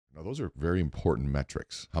Now, those are very important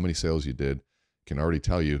metrics. How many sales you did can already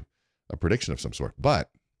tell you a prediction of some sort,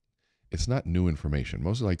 but it's not new information.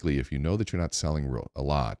 Most likely, if you know that you're not selling a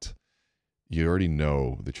lot, you already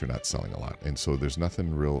know that you're not selling a lot. And so there's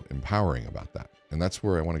nothing real empowering about that. And that's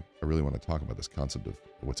where I really want to talk about this concept of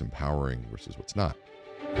what's empowering versus what's not.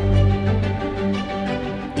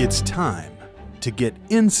 It's time to get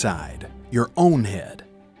inside your own head.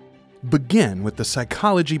 Begin with the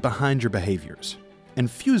psychology behind your behaviors and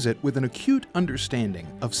fuse it with an acute understanding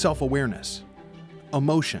of self-awareness,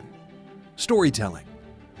 emotion, storytelling,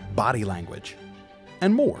 body language,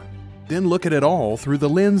 and more. Then look at it all through the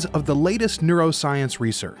lens of the latest neuroscience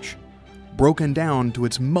research, broken down to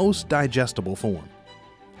its most digestible form.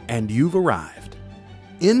 And you've arrived.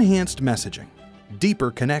 Enhanced messaging, deeper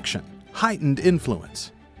connection, heightened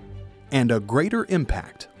influence, and a greater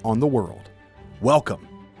impact on the world. Welcome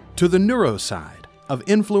to the neuro side of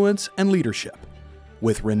influence and leadership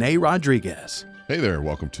with Rene Rodriguez. Hey there,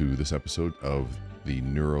 welcome to this episode of the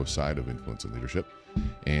neuro side of influence and leadership.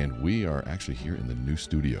 And we are actually here in the new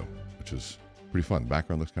studio, which is pretty fun.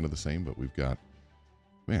 Background looks kind of the same, but we've got,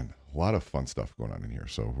 a lot of fun stuff going on in here.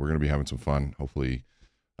 So we're going to be having some fun, hopefully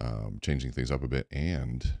changing things up a bit.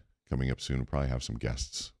 And coming up soon, we'll probably have some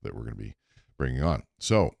guests that we're going to be bringing on.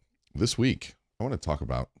 So this week, I want to talk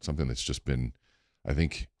about something that's just been, I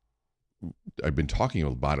think, I've been talking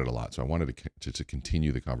about it a lot. So I wanted to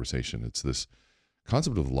continue the conversation. It's this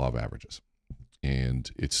concept of the law of averages. And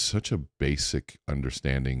it's such a basic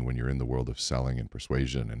understanding when you're in the world of selling and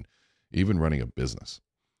persuasion and even running a business,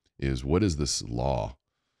 is what is this law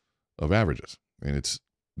of averages? And it's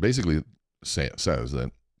basically says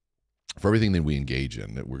that for everything that we engage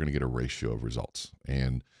in, that we're going to get a ratio of results.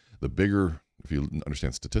 And the bigger, if you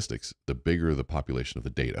understand statistics, the bigger the population of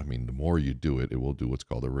the data. I mean, the more you do it, it will do what's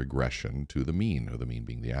called a regression to the mean, or the mean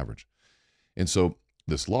being the average. And so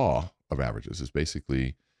this law of averages is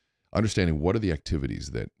basically understanding what are the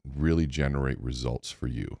activities that really generate results for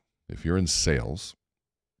you. If you're in sales,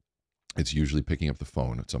 it's usually picking up the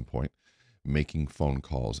phone at some point, making phone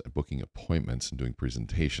calls, booking appointments, and doing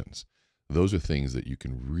presentations. Those are things that you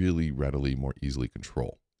can really readily, more easily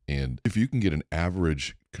control. And if you can get an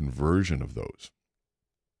average conversion of those,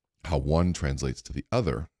 how one translates to the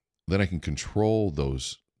other, then I can control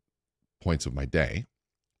those points of my day,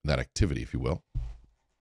 that activity, if you will.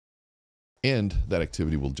 And that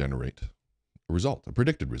activity will generate a result, a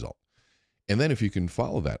predicted result. And then if you can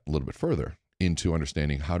follow that a little bit further into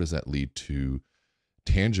understanding how does that lead to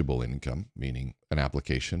tangible income, meaning an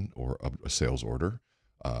application or a sales order,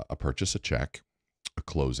 a purchase, a check, a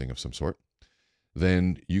closing of some sort,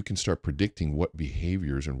 then you can start predicting what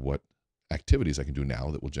behaviors and what activities I can do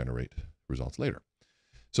now that will generate results later.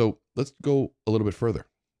 So let's go a little bit further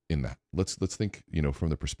in that. Let's think, from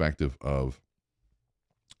the perspective of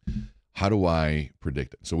how do I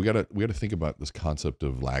predict it? So we got to think about this concept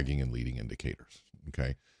of lagging and leading indicators.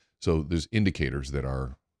 Okay, so there's indicators that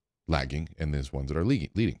are lagging, and there's ones that are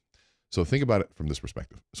leading. So think about it from this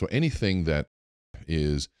perspective. So anything that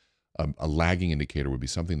is a lagging indicator would be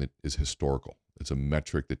something that is historical. It's a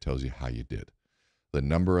metric that tells you how you did, the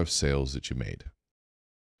number of sales that you made,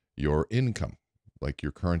 your income, like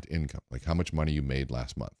your current income, like how much money you made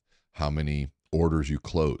last month, how many orders you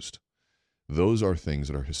closed. Those are things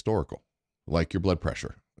that are historical, like your blood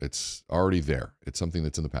pressure. It's already there. It's something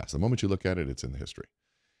that's in the past. The moment you look at it, it's in the history.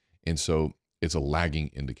 And so it's a lagging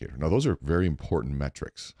indicator. Now, those are very important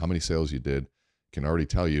metrics. How many sales you did can already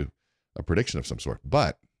tell you a prediction of some sort,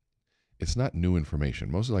 but it's not new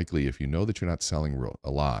information. Most likely, if you know that you're not selling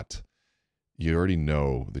a lot, you already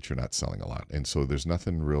know that you're not selling a lot. And so there's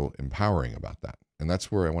nothing real empowering about that. And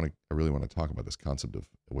that's where I really want to talk about this concept of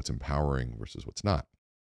what's empowering versus what's not.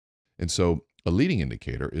 And so a leading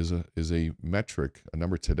indicator is a metric, a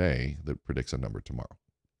number today that predicts a number tomorrow.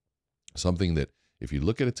 Something that if you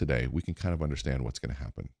look at it today, we can kind of understand what's going to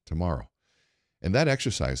happen tomorrow. And that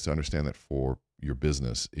exercise to understand that for your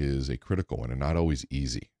business is a critical one and not always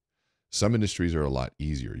easy. Some industries are a lot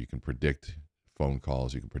easier. You can predict phone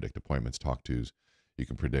calls, you can predict appointments, talk-tos, you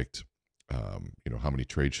can predict how many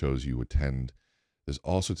trade shows you attend. There's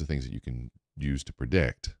all sorts of things that you can use to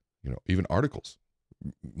predict, even articles.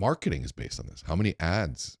 Marketing is based on this. How many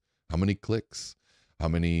ads, how many clicks, how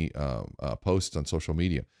many posts on social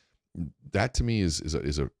media. That to me is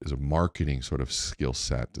a marketing sort of skill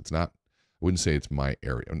set. It's not, I wouldn't say it's my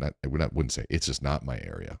area. I wouldn't say it's just not my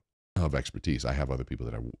area of expertise. I have other people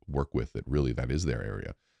that I work with that is their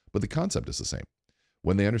area. But the concept is the same.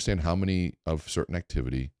 When they understand how many of certain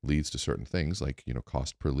activity leads to certain things, like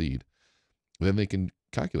cost per lead, then they can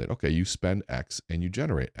calculate, okay, you spend X and you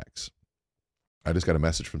generate X. I just got a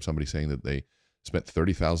message from somebody saying that they spent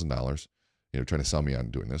 $30,000, trying to sell me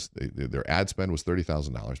on doing this. Their ad spend was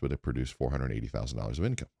 $30,000, but it produced $480,000 of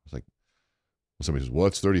income. I was like, well, somebody says, well,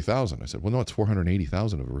 it's 30,000. I said, well, no, it's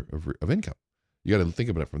 480,000 of income. You got to think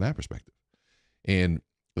about it from that perspective. And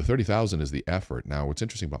the 30,000 is the effort. Now, what's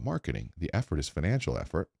interesting about marketing, the effort is financial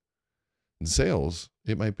effort. In sales,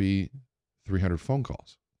 it might be 300 phone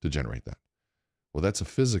calls to generate that. Well, that's a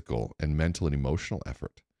physical and mental and emotional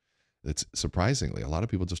effort. That's surprisingly, a lot of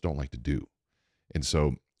people just don't like to do. And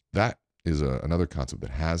so that is another concept that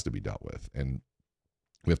has to be dealt with. And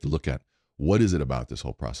we have to look at what is it about this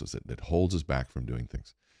whole process that holds us back from doing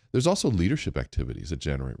things. There's also leadership activities that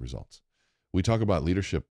generate results. We talk about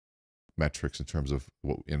leadership metrics in terms of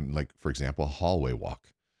for example, a hallway walk.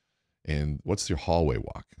 And what's your hallway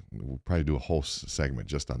walk? We'll probably do a whole segment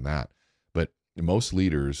just on that. But most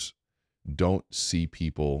leaders don't see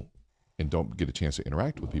people and don't get a chance to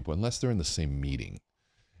interact with people unless they're in the same meeting.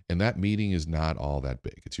 And that meeting is not all that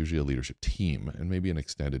big. It's usually a leadership team and maybe an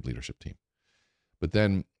extended leadership team. But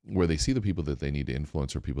then where they see the people that they need to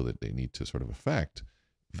influence or people that they need to sort of affect,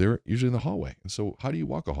 they're usually in the hallway. And so how do you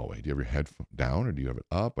walk a hallway? Do you have your head down or do you have it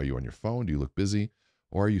up? Are you on your phone? Do you look busy?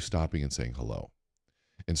 Or are you stopping and saying hello?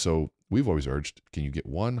 And so we've always urged, can you get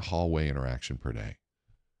one hallway interaction per day?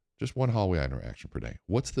 Just one hallway interaction per day.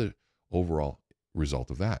 What's the overall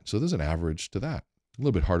result of that? So there's an average to that. A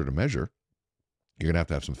little bit harder to measure. You're going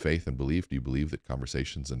to have some faith and belief. Do you believe that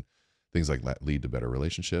conversations and things like that lead to better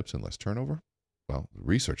relationships and less turnover? Well,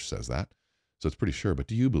 research says that. So it's pretty sure, but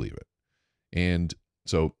do you believe it? And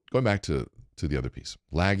so going back to the other piece,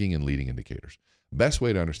 lagging and leading indicators. Best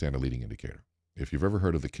way to understand a leading indicator, if you've ever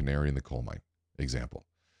heard of the canary in the coal mine example.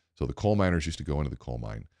 So the coal miners used to go into the coal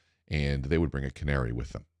mine and they would bring a canary with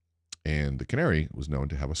them. And the canary was known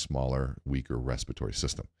to have a smaller, weaker respiratory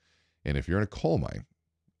system. And if you're in a coal mine,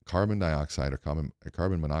 carbon dioxide or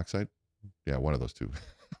carbon monoxide, yeah, one of those two,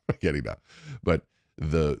 I'm getting that. But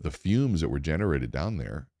the fumes that were generated down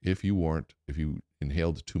there, if you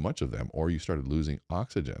inhaled too much of them or you started losing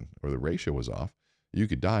oxygen or the ratio was off, you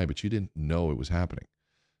could die, but you didn't know it was happening.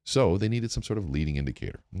 So they needed some sort of leading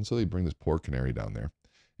indicator. And so they'd bring this poor canary down there.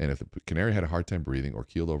 And if the canary had a hard time breathing or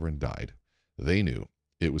keeled over and died, they knew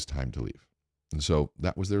it was time to leave. And so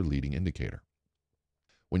that was their leading indicator.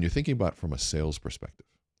 When you're thinking about it from a sales perspective,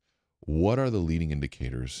 what are the leading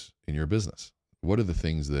indicators in your business? What are the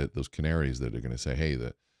things that those canaries that are going to say, hey,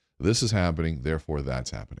 this is happening, therefore that's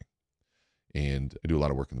happening? And I do a lot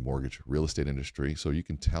of work in the mortgage real estate industry. So you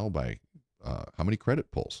can tell by how many credit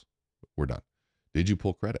pulls were done. Did you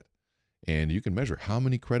pull credit? And you can measure how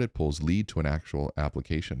many credit pulls lead to an actual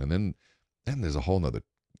application. And then there's a whole nother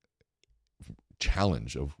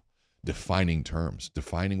challenge of defining terms,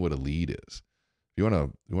 defining what a lead is. If you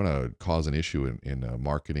want to cause an issue in a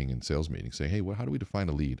marketing and sales meeting, say, hey, how do we define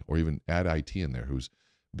a lead? Or even add IT in there who's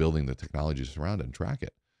building the technologies around it and track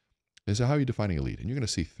it. And so how are you defining a lead? And you're going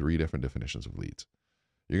to see 3 different definitions of leads.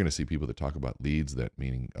 You're going to see people that talk about leads that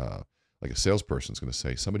meaning like a salesperson is going to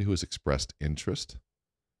say somebody who has expressed interest,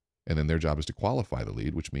 and then their job is to qualify the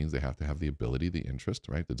lead, which means they have to have the ability, the interest,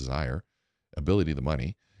 right? The desire, ability, the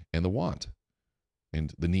money, and the want,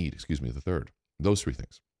 and the need, the third. Those 3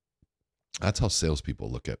 things. That's how salespeople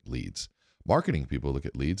look at leads. Marketing people look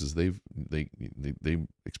at leads as they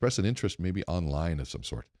express an interest maybe online of some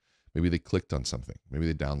sort. Maybe they clicked on something. Maybe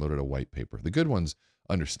they downloaded a white paper. The good ones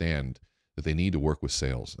understand that they need to work with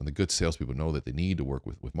sales, and the good salespeople know that they need to work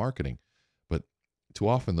with marketing. But too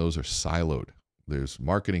often those are siloed. There's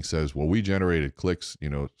marketing says, well, we generated clicks,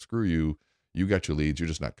 screw you. You got your leads. You're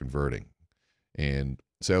just not converting. And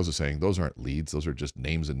sales are saying those aren't leads. Those are just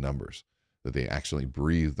names and numbers that they actually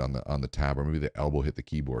breathed on the tab, or maybe the elbow hit the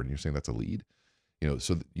keyboard and you're saying that's a lead.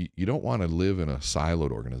 So you don't want to live in a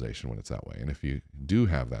siloed organization when it's that way. And if you do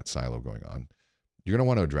have that silo going on, you're going to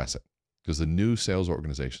want to address it, because the new sales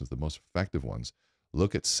organizations, the most effective ones,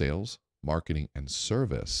 look at sales, marketing, and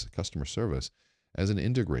service, customer service, as an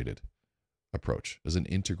integrated approach, as an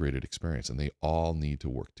integrated experience. And they all need to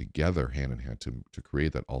work together hand in hand to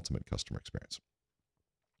create that ultimate customer experience.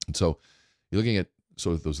 And so you're looking at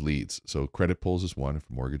those leads. So credit pulls is one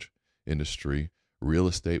for mortgage industry. Real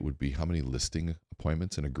estate would be how many listing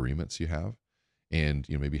appointments and agreements you have, and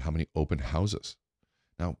maybe how many open houses.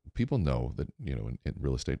 Now, people know that in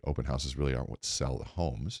real estate, open houses really aren't what sell the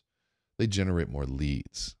homes. They generate more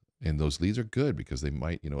leads, and those leads are good because they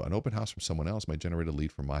might, an open house from someone else might generate a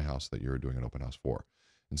lead from my house that you're doing an open house for.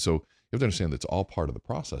 And so you have to understand that's all part of the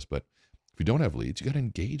process. But if you don't have leads, you got to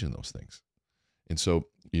engage in those things. And so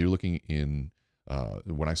you're looking in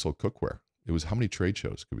when I sold cookware, it was how many trade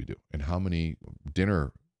shows could we do and how many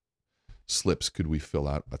dinner slips could we fill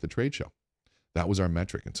out at the trade show. That was our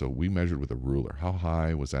metric. And so we measured with a ruler. How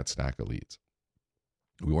high was that stack of leads?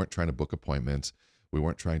 We weren't trying to book appointments. We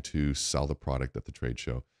weren't trying to sell the product at the trade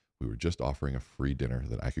show. We were just offering a free dinner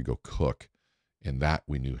that I could go cook. And that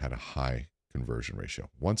we knew had a high conversion ratio.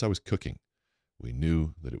 Once I was cooking, we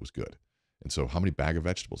knew that it was good. And so how many bag of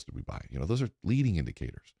vegetables did we buy? Those are leading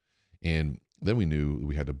indicators. And then we knew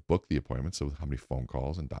we had to book the appointment. So how many phone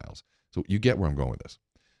calls and dials. So you get where I'm going with this.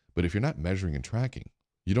 But if you're not measuring and tracking,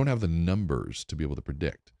 you don't have the numbers to be able to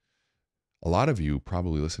predict. A lot of you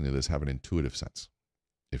probably listening to this have an intuitive sense.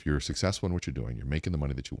 If you're successful in what you're doing, you're making the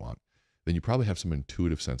money that you want, then you probably have some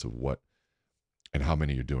intuitive sense of what and how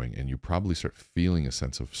many you're doing. And you probably start feeling a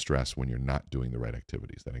sense of stress when you're not doing the right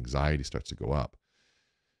activities. That anxiety starts to go up.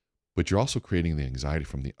 But you're also creating the anxiety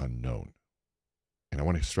from the unknown. And I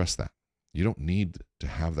want to stress that. You don't need to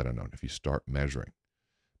have that unknown if you start measuring.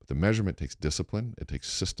 But the measurement takes discipline, it takes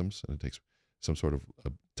systems, and it takes some sort of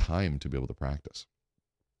time to be able to practice.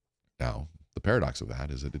 Now, the paradox of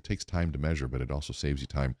that is that it takes time to measure, but it also saves you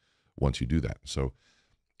time once you do that. So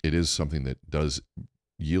it is something that does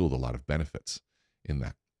yield a lot of benefits in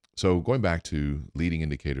that. So going back to leading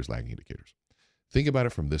indicators, lagging indicators, think about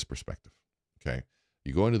it from this perspective, okay?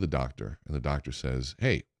 You go into the doctor and the doctor says,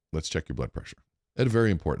 hey, let's check your blood pressure. That's a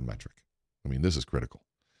very important metric. I mean, this is critical.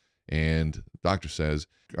 And the doctor says,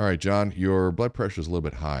 all right, John, your blood pressure is a little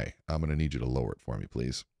bit high. I'm going to need you to lower it for me,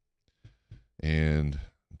 please. And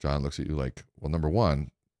John looks at you like, well, number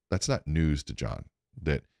one, that's not news to John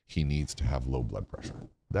that he needs to have low blood pressure.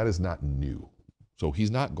 That is not new. So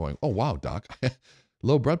he's not going, oh, wow, doc,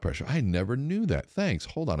 low blood pressure. I never knew that. Thanks.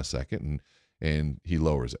 Hold on a second. And he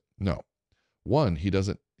lowers it. No. One, he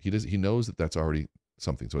knows that that's already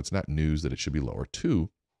something. So it's not news that it should be lower.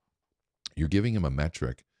 Two, you're giving him a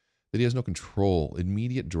metric that he has no control,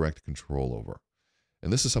 immediate direct control over.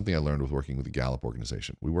 And this is something I learned with working with the Gallup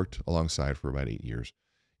organization. We worked alongside for about 8 years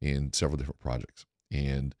in several different projects.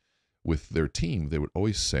 And with their team, they would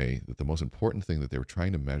always say that the most important thing that they were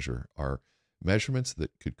trying to measure are measurements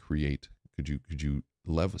that could create, could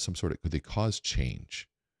they cause change?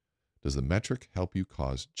 Does the metric help you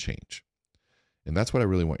cause change? And that's what I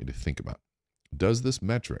really want you to think about. Does this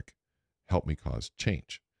metric help me cause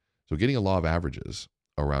change? So getting a law of averages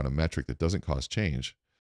around a metric that doesn't cause change,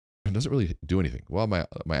 it doesn't really do anything. Well, my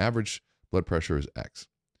average blood pressure is X.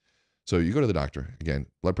 So you go to the doctor, again,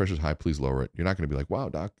 blood pressure is high, please lower it. You're not going to be like, wow,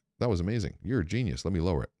 doc, that was amazing. You're a genius. Let me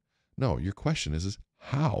lower it. No, your question is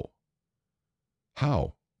how?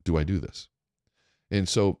 How do I do this? And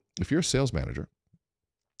so if you're a sales manager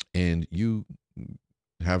and you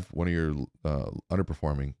have one of your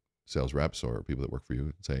underperforming sales reps or people that work for you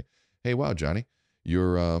and say, hey, wow, Johnny,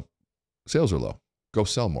 your sales are low. Go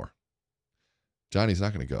sell more. Johnny's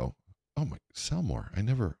not going to go, oh my, sell more. I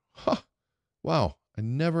never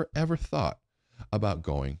ever thought about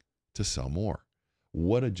going to sell more.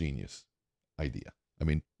 What a genius idea. I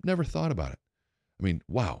mean, never thought about it. I mean,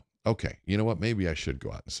 wow. Okay. You know what? Maybe I should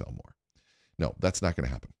go out and sell more. No, that's not going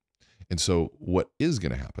to happen. And so what is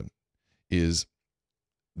going to happen is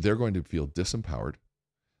they're going to feel disempowered.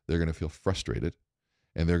 They're going to feel frustrated,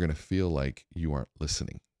 and they're going to feel like you aren't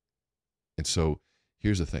listening. And so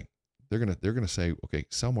here's the thing. They're going to say, okay,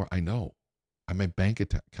 sell more. I know. My bank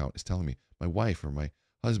account is telling me. My wife or my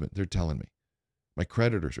husband, they're telling me. My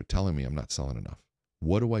creditors are telling me I'm not selling enough.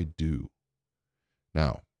 What do I do?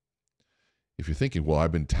 Now, if you're thinking, well,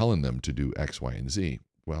 I've been telling them to do X, Y, and Z,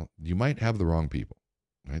 well, you might have the wrong people,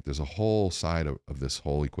 right? There's a whole side of this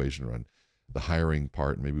whole equation around the hiring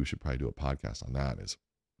part. And maybe we should probably do a podcast on that is,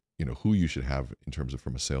 who you should have in terms of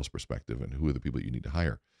from a sales perspective and who are the people you need to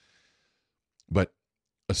hire. But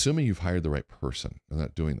assuming you've hired the right person and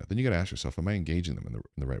not doing that, then you got to ask yourself, am I engaging them in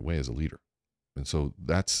the right way as a leader? And so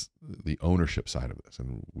that's the ownership side of this.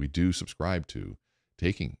 And we do subscribe to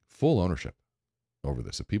taking full ownership over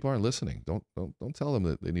this. If people aren't listening, don't tell them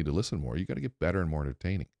that they need to listen more. You got to get better and more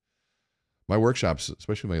entertaining. My workshops,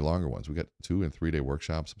 especially my longer ones, we got 2 and 3 day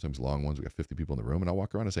workshops, sometimes long ones. We got 50 people in the room, and I'll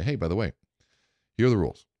walk around and say, hey, by the way, here are the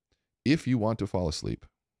rules. If you want to fall asleep.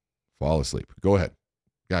 Go ahead.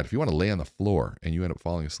 God, if you want to lay on the floor and you end up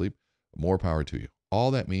falling asleep, more power to you. All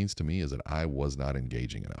that means to me is that I was not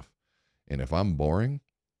engaging enough. And if I'm boring,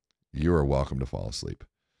 you are welcome to fall asleep.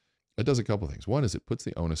 It does a couple of things. One is it puts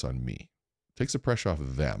the onus on me. It takes the pressure off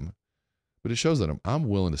of them, but it shows that I'm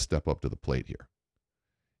willing to step up to the plate here.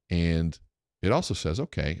 And it also says,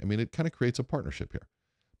 okay, I mean, it kind of creates a partnership here,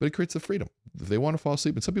 but it creates the freedom. If they want to fall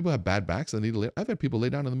asleep, and some people have bad backs and they need to lay, I've had people lay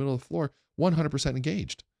down in the middle of the floor, 100%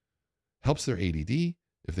 engaged. Helps their ADD.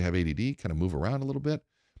 If they have ADD, kind of move around a little bit.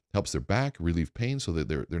 Helps their back, relieve pain so that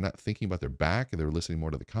they're not thinking about their back and they're listening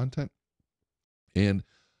more to the content. And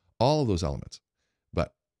All of those elements.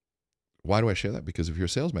 But why do I share that? Because if you're a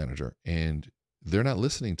sales manager and they're not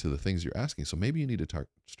listening to the things you're asking, so maybe you need to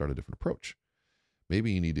start a different approach.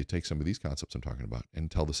 Maybe you need to take some of these concepts I'm talking about and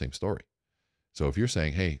tell the same story. So if you're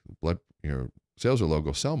saying, hey, sales are low,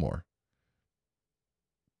 go sell more,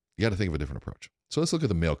 you got to think of a different approach. So let's look at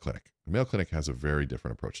the Mayo Clinic. The Mayo Clinic has a very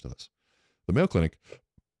different approach to this. The Mayo Clinic,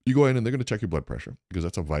 you go in and they're going to check your blood pressure because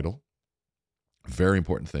that's a vital, very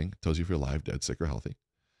important thing. It tells you if you're alive, dead, sick, or healthy.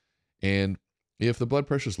 And if the blood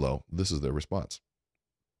pressure is low, this is their response.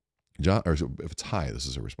 John, or if it's high, this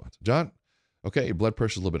is their response. John, okay, your blood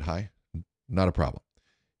pressure is a little bit high. Not a problem.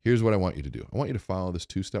 Here's what I want you to do. I want you to follow this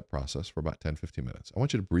 2-step process for about 10, 15 minutes. I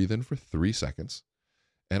want you to breathe in for 3 seconds,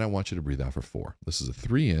 and I want you to breathe out for 4. This is a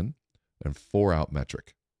 3 in and 4 out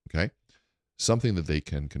metric, okay? Something that they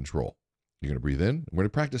can control. You're going to breathe in. We're going to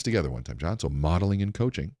practice together one time, John. So modeling and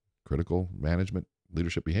coaching, critical management,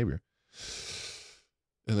 leadership behavior.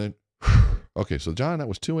 And then, okay, so John, that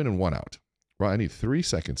was 2 in and 1 out. Right, I need 3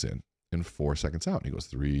 seconds in and 4 seconds out. And he goes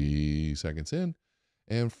 3 seconds in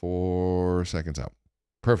and 4 seconds out.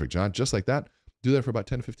 Perfect, John. Just like that. Do that for about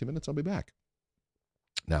 10 to 15 minutes. I'll be back.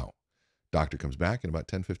 Now, doctor comes back in about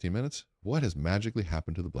 10, 15 minutes. What has magically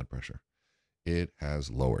happened to the blood pressure? It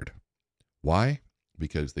has lowered. Why?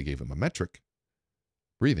 Because they gave him a metric,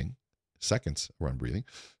 breathing, seconds around breathing,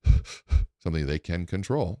 something they can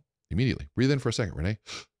control immediately. Breathe in for a second, Rene.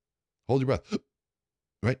 Hold your breath.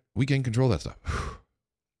 Right? We can control that stuff.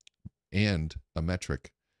 And a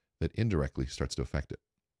metric that indirectly starts to affect it.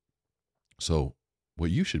 So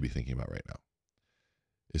what you should be thinking about right now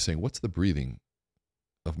is saying, what's the breathing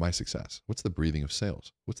of my success? What's the breathing of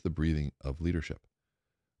sales? What's the breathing of leadership?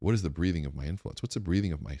 What is the breathing of my influence? What's the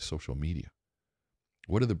breathing of my social media?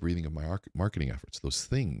 What are the breathing of my marketing efforts? Those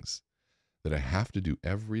things that I have to do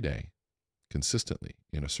every day consistently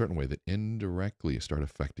in a certain way that indirectly start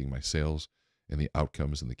affecting my sales and the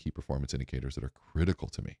outcomes and the key performance indicators that are critical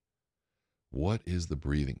to me. What is the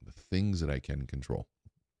breathing, the things that I can control?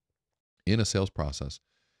 In a sales process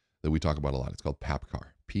that we talk about a lot, it's called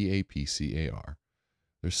PAPCAR, P-A-P-C-A-R.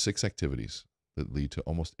 There's 6 activities that lead to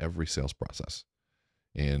almost every sales process.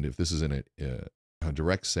 And if this is in a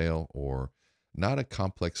direct sale or not a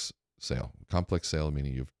complex sale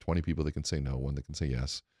meaning you have 20 people that can say no, 1 that can say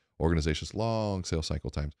yes, organizations, long sales cycle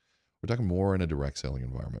times. We're talking more in a direct selling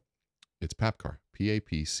environment. It's PAPCAR,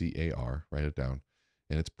 P-A-P-C-A-R, write it down,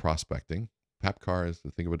 and it's prospecting. PAPCAR is,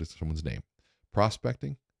 think of it as someone's name.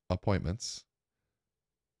 Prospecting, appointments,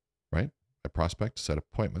 right? I prospect, set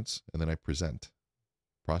appointments, and then I present.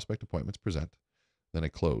 Prospect, appointments, present. Then I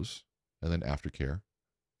close, and then aftercare,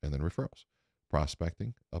 and then referrals.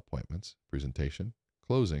 Prospecting, appointments, presentation,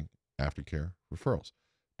 closing, aftercare, referrals.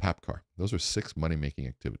 PAPCAR. Those are 6 money-making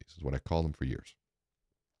activities, is what I call them for years.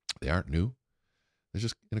 They aren't new. They're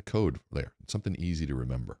just in a code layer. It's something easy to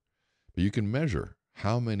remember. But you can measure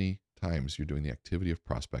how many times you're doing the activity of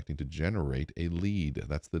prospecting to generate a lead.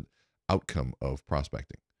 That's the outcome of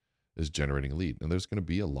prospecting, is generating a lead. And there's going to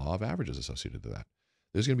be a law of averages associated to that.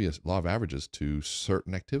 There's going to be a law of averages to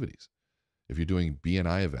certain activities. If you're doing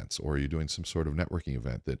BNI events or you're doing some sort of networking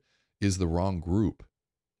event that is the wrong group,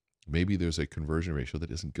 maybe there's a conversion ratio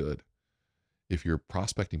that isn't good. If you're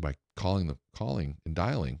prospecting by calling and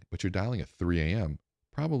dialing, but you're dialing at 3 a.m.,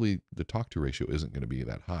 probably the talk-to ratio isn't going to be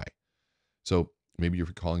that high. So maybe you're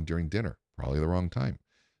calling during dinner, probably the wrong time.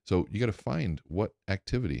 So you got to find what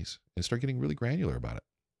activities and start getting really granular about it.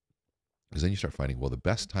 Because then you start finding, well, the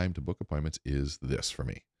best time to book appointments is this for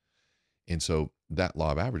me. And so that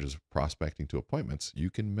law of averages of prospecting to appointments, you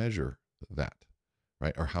can measure that,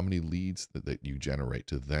 right? Or how many leads that you generate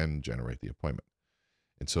to then generate the appointment.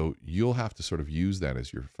 And so you'll have to sort of use that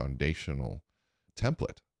as your foundational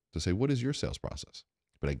template to say, what is your sales process?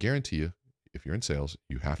 But I guarantee you, if you're in sales,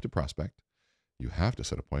 you have to prospect, you have to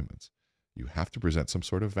set appointments, you have to present some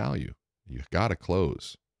sort of value, you've got to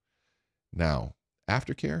close. Now,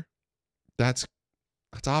 aftercare, that's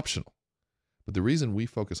optional. But the reason we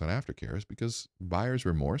focus on aftercare is because buyer's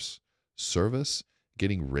remorse, service,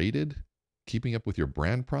 getting rated, keeping up with your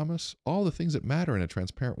brand promise, all the things that matter in a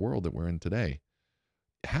transparent world that we're in today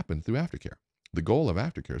happen through aftercare. The goal of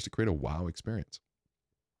aftercare is to create a wow experience.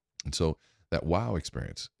 And so that wow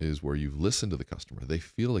experience is where you've listened to the customer. They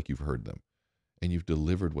feel like you've heard them and you've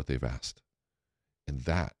delivered what they've asked. And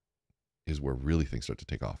that is where really things start to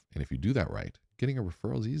take off. And if you do that right, getting a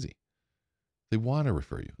referral is easy. They want to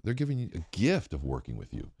refer you. They're giving you a gift of working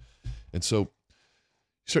with you. And so you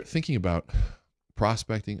start thinking about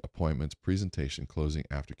prospecting, appointments, presentation, closing,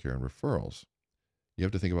 aftercare, and referrals. You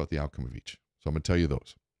have to think about the outcome of each. So I'm going to tell you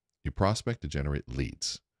those. You prospect to generate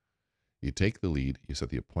leads. You take the lead, you set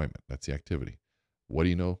the appointment. That's the activity. What do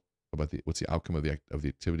you know about what's the outcome of the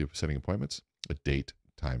activity of setting appointments? A date,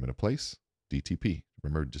 time, and a place. DTP.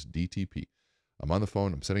 Remember, just DTP. I'm on the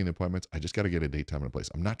phone. I'm setting the appointments. I just got to get a date, time, and a place.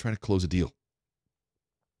 I'm not trying to close a deal.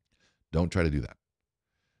 Don't try to do that.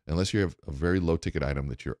 Unless you have a very low ticket item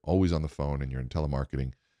that you're always on the phone and you're in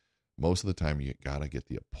telemarketing, most of the time you got to get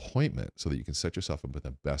the appointment so that you can set yourself up in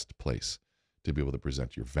the best place to be able to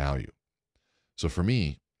present your value. So for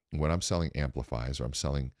me, when I'm selling amplifies or I'm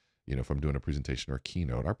selling, if I'm doing a presentation or a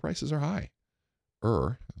keynote, our prices are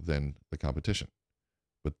higher than the competition.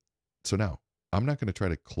 But so now I'm not going to try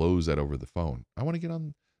to close that over the phone. I want to get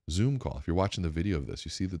on Zoom call. If you're watching the video of this, you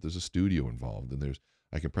see that there's a studio involved and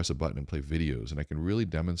I can press a button and play videos and I can really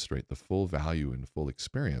demonstrate the full value and full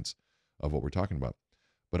experience of what we're talking about.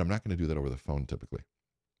 But I'm not going to do that over the phone typically.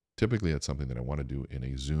 Typically, it's something that I want to do in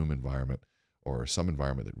a Zoom environment or some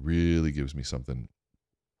environment that really gives me something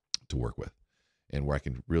to work with and where I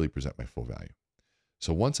can really present my full value.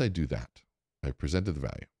 So once I do that, I presented the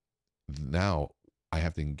value. Now I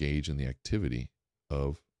have to engage in the activity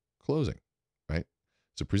of closing, right?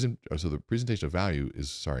 So the presentation of value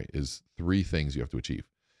is 3 things you have to achieve.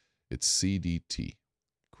 It's CDT,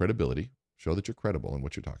 credibility, show that you're credible in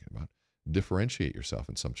what you're talking about, differentiate yourself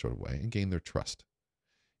in some sort of way, and gain their trust.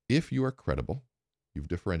 If you are credible, you've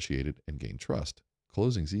differentiated and gained trust,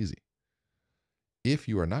 closing's easy. If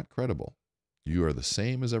you are not credible, you are the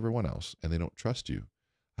same as everyone else and they don't trust you,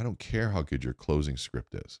 I don't care how good your closing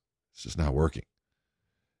script is. It's just not working.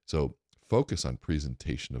 So focus on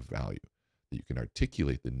presentation of value, that you can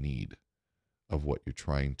articulate the need of what you're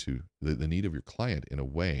trying to, the need of your client in a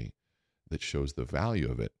way that shows the value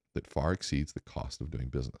of it that far exceeds the cost of doing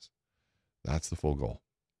business. That's the full goal.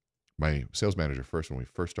 My sales manager when we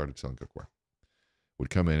first started selling cookware, would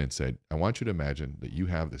come in and said, I want you to imagine that you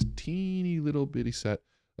have this teeny little bitty set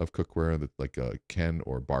of cookware that like Ken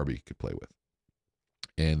or Barbie could play with.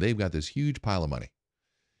 And they've got this huge pile of money.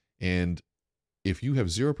 And if you have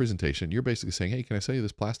zero presentation, you're basically saying, hey, can I sell you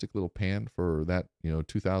this plastic little pan for that,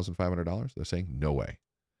 $2,500? They're saying, no way.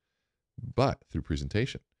 But through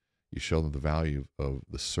presentation, you show them the value of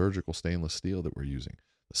the surgical stainless steel that we're using,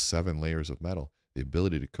 the 7 layers of metal, the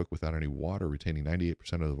ability to cook without any water, retaining 98%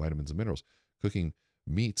 of the vitamins and minerals, cooking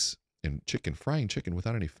meats and chicken, frying chicken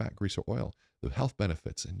without any fat, grease, or oil, the health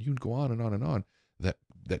benefits, and you can go on and on and on.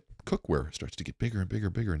 That cookware starts to get bigger and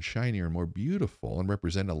bigger, bigger and shinier and more beautiful and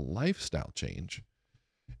represent a lifestyle change.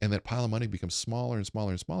 And that pile of money becomes smaller and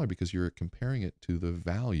smaller and smaller because you're comparing it to the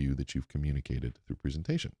value that you've communicated through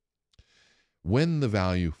presentation. When the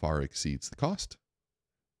value far exceeds the cost,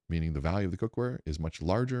 meaning the value of the cookware is much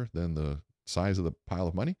larger than the size of the pile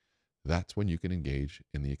of money, that's when you can engage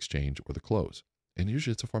in the exchange or the close. And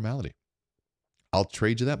usually it's a formality. I'll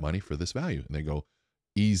trade you that money for this value. And they go,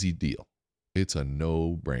 easy deal. It's a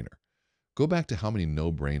no-brainer. Go back to how many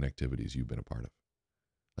no-brain activities you've been a part of.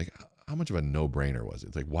 Like, how much of a no-brainer was it?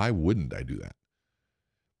 It's like, why wouldn't I do that?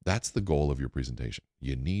 That's the goal of your presentation.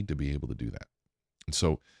 You need to be able to do that. And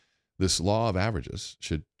so this law of averages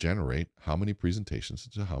should generate how many presentations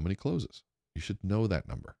to how many closes. You should know that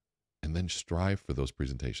number and then strive for those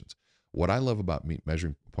presentations. What I love about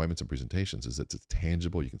measuring appointments and presentations is that it's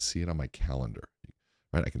tangible. You can see it on my calendar,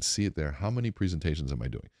 right? I can see it there. How many presentations am I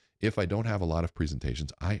doing? If I don't have a lot of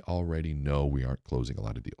presentations, I already know we aren't closing a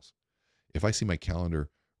lot of deals. If I see my calendar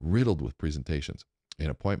riddled with presentations and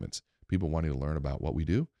appointments, people wanting to learn about what we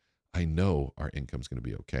do, I know our income's going to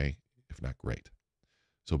be okay, if not great.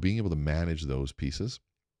 So being able to manage those pieces,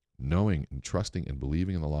 knowing and trusting and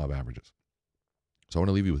believing in the law of averages. So I want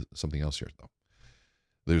to leave you with something else here, though.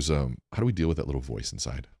 There's how do we deal with that little voice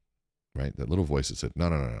inside, right? That little voice that said, no,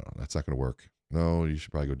 that's not going to work. No, you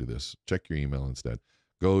should probably go do this. Check your email instead.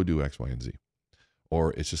 Go do X, Y, and Z.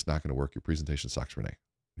 Or it's just not going to work. Your presentation sucks, Rene.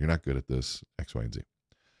 You're not good at this, X, Y, and Z.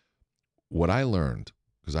 What I learned,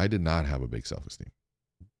 because I did not have a big self-esteem,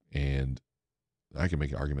 and I can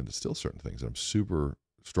make an argument that still certain things that I'm super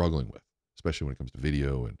struggling with, especially when it comes to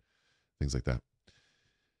video and things like that,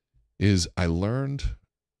 is I learned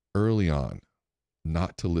early on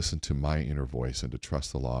not to listen to my inner voice and to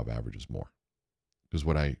trust the law of averages more. Because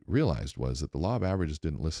what I realized was that the law of averages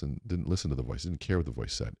didn't listen to the voice, didn't care what the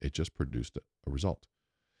voice said. It just produced a result.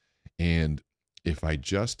 And if I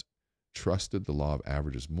just trusted the law of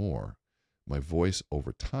averages more, my voice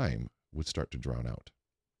over time would start to drown out.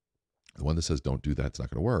 The one that says, don't do that, it's not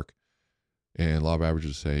going to work. And law of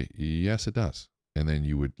averages say, yes, it does. And then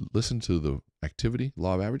you would listen to the activity,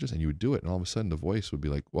 law of averages, and you would do it. And all of a sudden the voice would be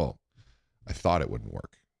like, well, I thought it wouldn't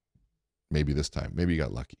work. Maybe this time, maybe you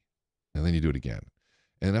got lucky. And then you do it again.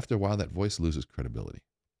 And after a while, that voice loses credibility.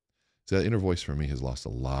 So that inner voice for me has lost a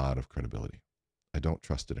lot of credibility. I don't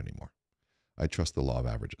trust it anymore. I trust the law of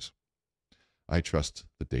averages. I trust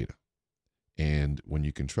the data. And when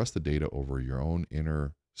you can trust the data over your own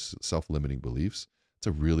inner self-limiting beliefs, it's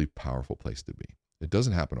a really powerful place to be. It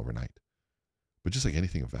doesn't happen overnight. But just like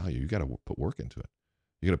anything of value, you got to put work into it.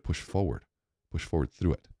 You got to push forward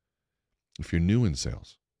through it. If you're new in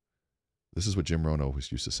sales, this is what Jim Rohn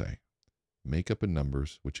always used to say: make up in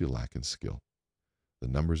numbers what you lack in skill. The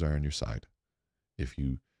numbers are on your side. If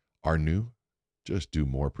you are new, just do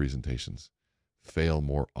more presentations, fail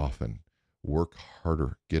more often, work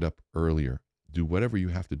harder, get up earlier, do whatever you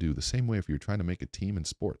have to do. The same way if you're trying to make a team in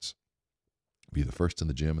sports, be the first in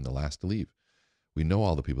the gym and the last to leave. We know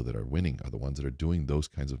all the people that are winning are the ones that are doing those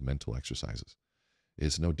kinds of mental exercises.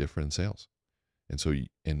 It's no different in sales.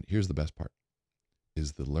 And here's the best part,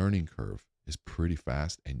 is the learning curve is pretty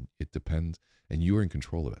fast, and it depends, and you are in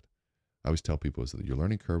control of it. I always tell people is that your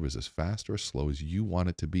learning curve is as fast or as slow as you want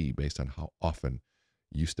it to be based on how often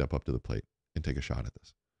you step up to the plate and take a shot at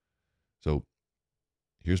this. So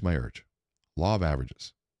here's my urge. Law of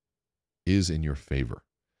averages is in your favor.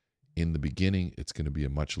 In the beginning, it's going to be a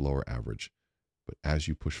much lower average, but as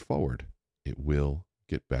you push forward, it will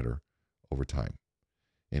get better over time.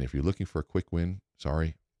 And if you're looking for a quick win,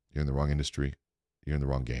 sorry, you're in the wrong industry. You're in the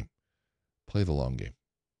wrong game. Play the long game.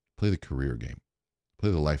 Play the career game.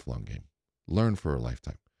 Play the lifelong game. Learn for a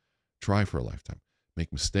lifetime. Try for a lifetime.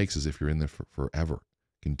 Make mistakes as if you're in there for forever.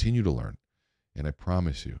 Continue to learn. And I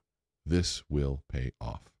promise you, this will pay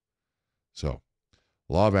off. So,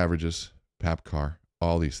 law of averages, PAPCAR,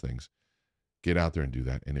 all these things. Get out there and do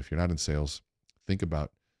that. And if you're not in sales, think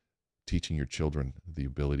about teaching your children the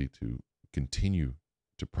ability to continue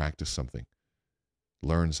to practice something,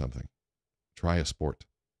 learn something, try a sport.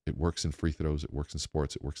 It works in free throws. It works in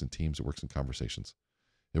sports. It works in teams. It works in conversations.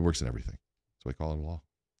 It works in everything. So I call it a law.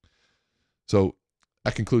 So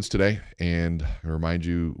that concludes today. And I remind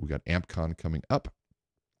you, we got AMPCon coming up.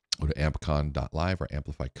 Go to AMPCon.live, our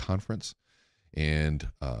Amplify conference, and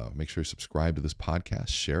make sure you subscribe to this podcast.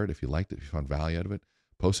 Share it if you liked it, if you found value out of it.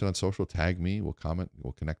 Post it on social. Tag me. We'll comment.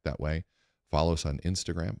 We'll connect that way. Follow us on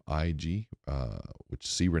Instagram, IG, which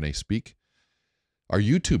see Rene speak. Our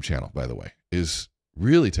YouTube channel, by the way, is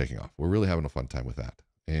really taking off. We're really having a fun time with that.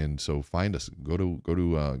 And so find us. Go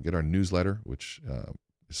to get our newsletter, which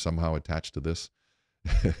is somehow attached to this.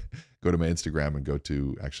 Go to my Instagram and go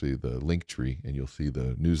to actually the link tree, and you'll see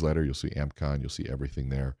the newsletter. You'll see AmpCon. You'll see everything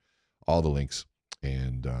there, all the links.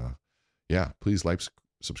 And yeah, please like,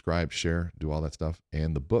 subscribe, share, do all that stuff.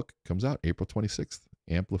 And the book comes out April 26th.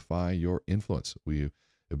 Amplify Your Influence. We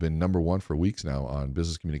have been #1 for weeks now on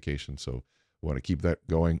business communication, so we want to keep that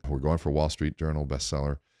going. We're going for Wall Street Journal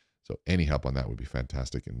bestseller, so any help on that would be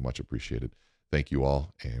fantastic and much appreciated. Thank you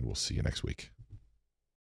all, and we'll see you next week.